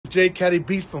J. Caddy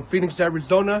Beast from Phoenix,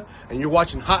 Arizona, and you're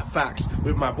watching Hot Facts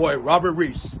with my boy Robert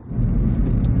Reese.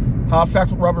 Hot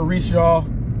Facts with Robert Reese, y'all.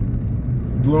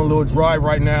 Doing a little drive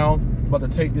right now. About to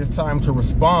take this time to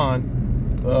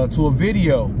respond to a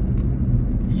video.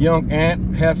 Young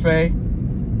Ant, Hefe, you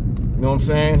know what I'm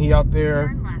saying? He out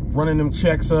there running them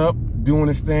checks up, doing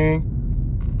his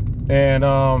thing. And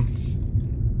I'm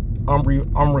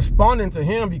responding to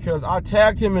him because I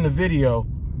tagged him in the video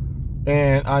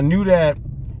and I knew that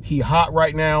he hot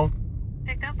right now.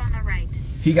 Pick up on the right.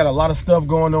 He got a lot of stuff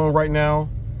going on right now.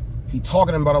 He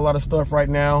talking about a lot of stuff right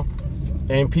now,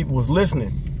 and people was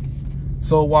listening.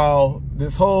 So while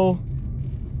this whole,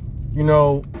 you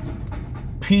know,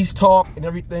 peace talk and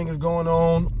everything is going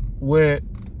on with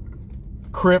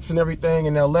Crips and everything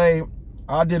in LA,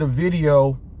 I did a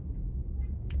video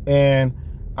and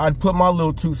I'd put my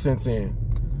little 2 cents in.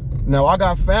 Now I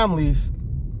got family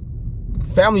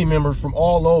members from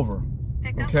all over.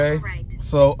 Okay, right.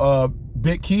 So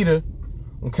Big Keita,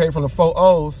 okay, from the 4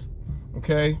 O's,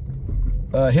 okay,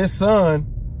 his son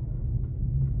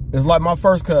is like my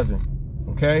first cousin,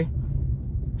 okay,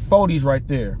 40s right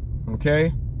there,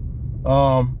 okay.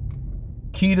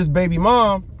 Keita's baby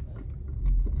mom,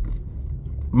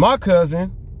 my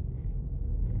cousin,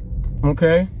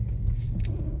 okay,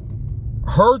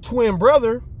 her twin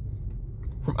brother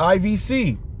from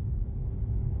IVC,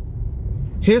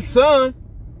 his son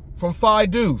from Phi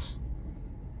Deuce.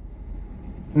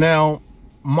 Now,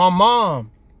 my mom,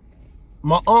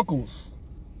 my uncles,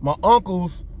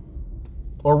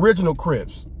 original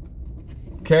Crips,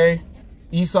 okay?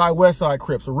 East Side, West Side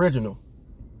Crips, original.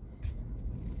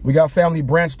 We got family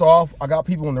branched off. I got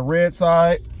people on the red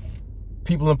side,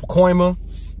 people in Pacoima,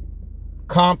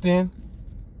 Compton.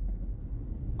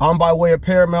 I'm by way of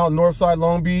Paramount, North Side,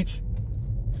 Long Beach.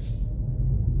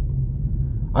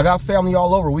 I got family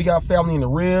all over. We got family in the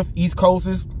Riv, East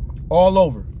Coasts, all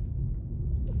over.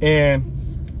 And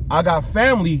I got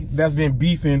family that's been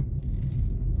beefing,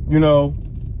 you know,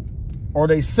 or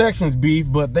they sections beef,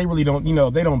 but they really don't, you know,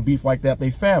 they don't beef like that. They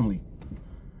family.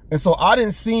 And so I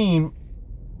didn't see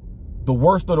the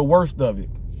worst of it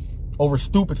over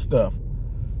stupid stuff.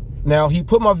 Now, he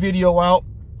put my video out.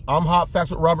 I'm Hot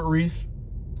Facts with Robert Reese.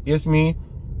 It's me.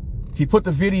 He put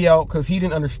the video out because he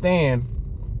didn't understand,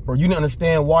 or you didn't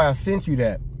understand why I sent you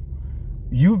that.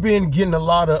 You've been getting a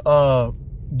lot of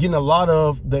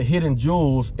the hidden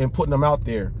jewels and putting them out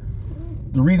there.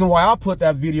 The reason why I put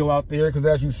that video out there, because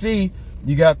as you see,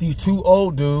 you got these 2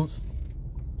 old dudes,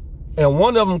 and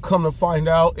one of them, come to find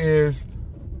out, is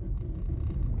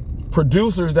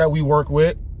producers that we work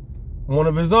with, one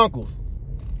of his uncles.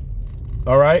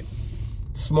 All right,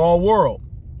 small world.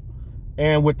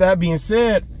 And with that being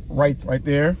said, right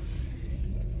there,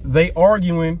 they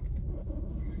arguing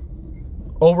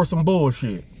over some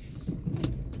bullshit.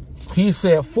 He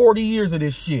said 40 years of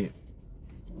this shit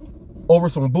over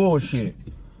some bullshit.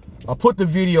 I put the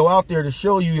video out there to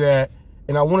show you that,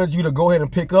 and I wanted you to go ahead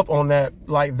and pick up on that.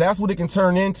 Like, that's what it can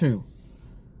turn into.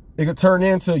 It could turn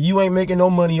into, you ain't making no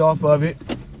money off of it.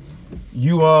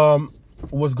 You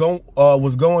what's going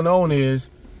on is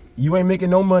you ain't making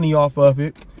no money off of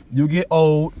it. You get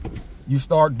old, you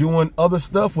start doing other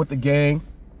stuff with the gang,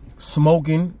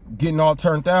 smoking, getting all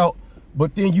turned out,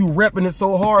 but then you repping it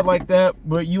so hard like that,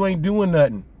 but you ain't doing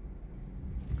nothing.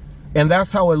 And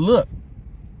that's how it looked.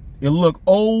 It looked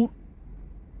old,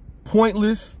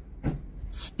 pointless,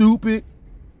 stupid.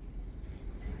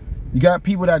 You got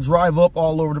people that drive up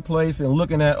all over the place and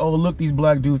looking at, oh, look, these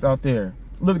black dudes out there.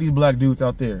 Look at these black dudes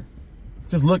out there.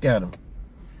 Just look at them.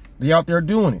 They out there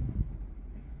doing it.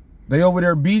 They over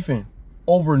there beefing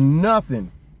over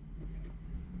nothing.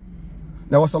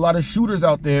 Now, it's a lot of shooters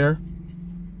out there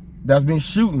that's been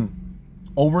shooting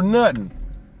over nothing.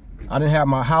 I didn't have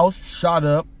my house shot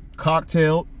up,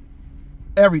 cocktailed,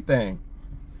 everything.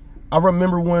 I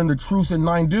remember when the truce in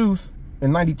 9 Deuce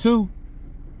in 92,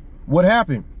 what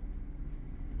happened?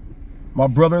 My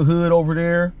brother's hood over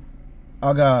there.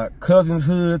 I got cousins'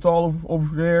 hoods all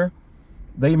over there.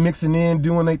 They mixing in,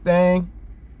 doing their thing.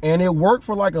 And it worked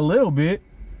for like a little bit.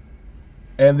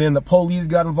 And then the police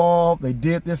got involved. They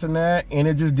did this and that. And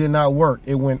it just did not work.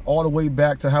 It went all the way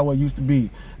back to how it used to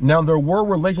be. Now, there were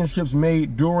relationships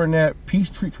made during that peace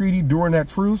treaty, during that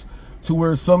truce, to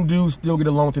where some dudes still get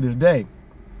along to this day.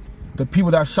 The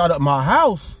people that shot up my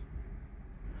house,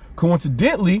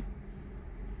 coincidentally,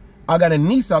 I got a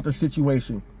niece out the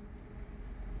situation.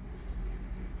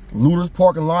 Looters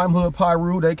Park and Lime Hood,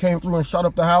 Pyru, they came through and shot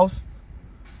up the house.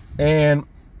 And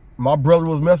my brother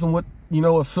was messing with, you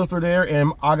know, a sister there,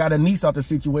 and I got a niece out the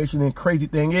situation. And crazy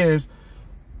thing is,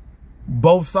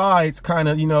 both sides kind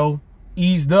of, you know,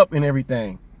 eased up and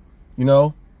everything, you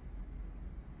know.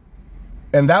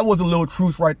 And that was a little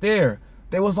truth right there.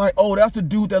 They was like, oh, that's the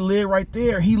dude that lived right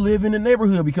there. He lived in the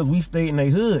neighborhood because we stayed in a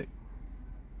hood.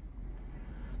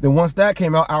 Then once that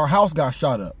came out, our house got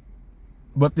shot up.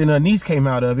 But then a niece came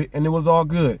out of it, and it was all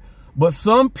good. But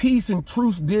some peace and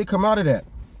truth did come out of that.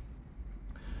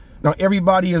 Now,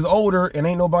 everybody is older, and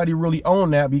ain't nobody really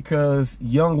on that because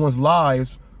young ones'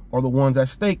 lives are the ones at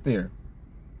stake there.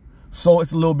 So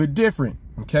it's a little bit different,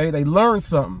 okay? They learned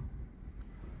something.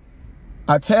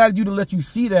 I tagged you to let you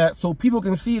see that so people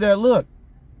can see that, look,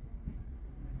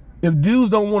 if dudes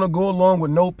don't want to go along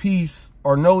with no peace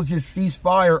or no just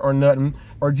ceasefire or nothing,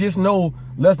 or just no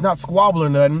let's not squabble or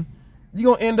nothing,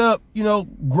 you're going to end up, you know,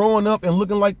 growing up and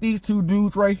looking like these two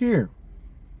dudes right here.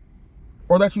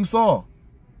 Or that you saw.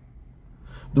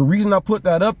 The reason I put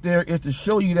that up there is to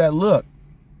show you that, look,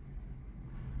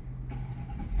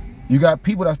 you got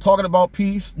people that's talking about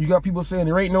peace. You got people saying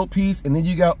there ain't no peace. And then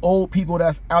you got old people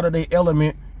that's out of their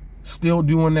element still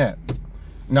doing that.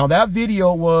 Now, that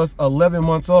video was 11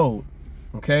 months old,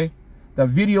 okay? That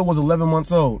video was 11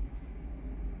 months old.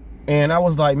 And I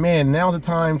was like, man, now's the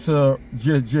time to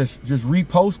just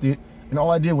repost it. And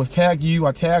all I did was tag you,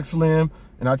 I tagged Slim,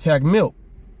 and I tagged Milk.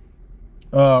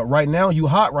 Right now, you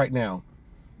hot right now.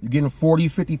 You're getting 40,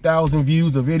 50,000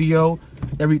 views of video,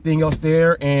 everything else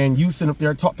there. And you sitting up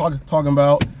there talking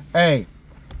about, hey,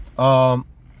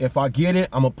 if I get it,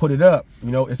 I'm going to put it up.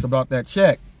 You know, it's about that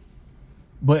check.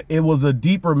 But it was a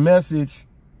deeper message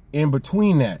in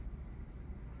between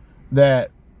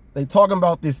that they talking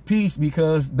about this peace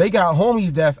because they got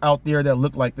homies that's out there that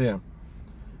look like them.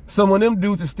 Some of them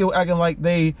dudes are still acting like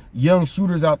they young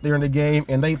shooters out there in the game,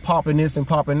 and they popping this and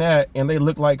popping that, and they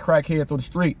look like crackheads on the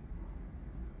street.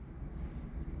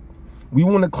 We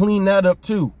want to clean that up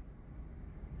too.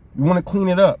 We want to clean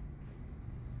it up.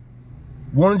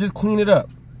 We want to just clean it up.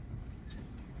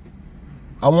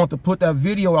 I want to put that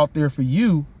video out there for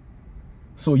you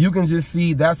so you can just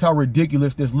see that's how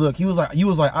ridiculous this look. He was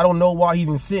like, I don't know why he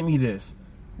even sent me this.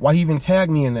 Why he even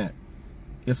tagged me in that.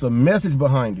 It's a message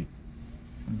behind it.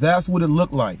 That's what it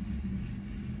looked like.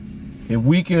 If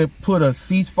we could put a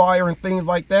ceasefire and things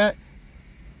like that,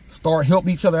 start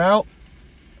helping each other out,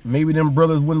 maybe them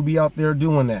brothers wouldn't be out there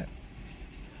doing that.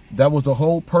 That was the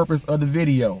whole purpose of the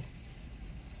video.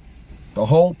 The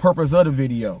whole purpose of the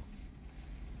video.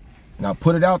 And I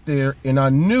put it out there, and I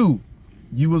knew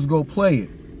you was going to play it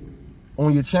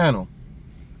on your channel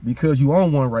because you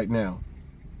own one right now.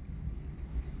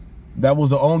 That was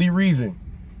the only reason.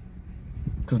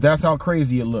 Because that's how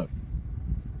crazy it looked.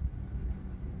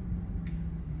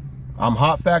 I'm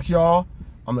HotFacts, y'all.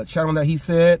 I'm the channel that he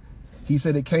said. He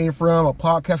said it came from a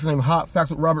podcast named HotFacts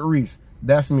with Robert Reese.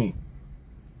 That's me.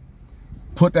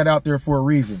 Put that out there for a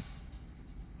reason.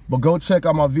 But go check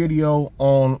out my video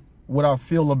on what I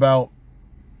feel about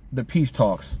the peace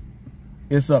talks.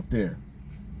 It's up there.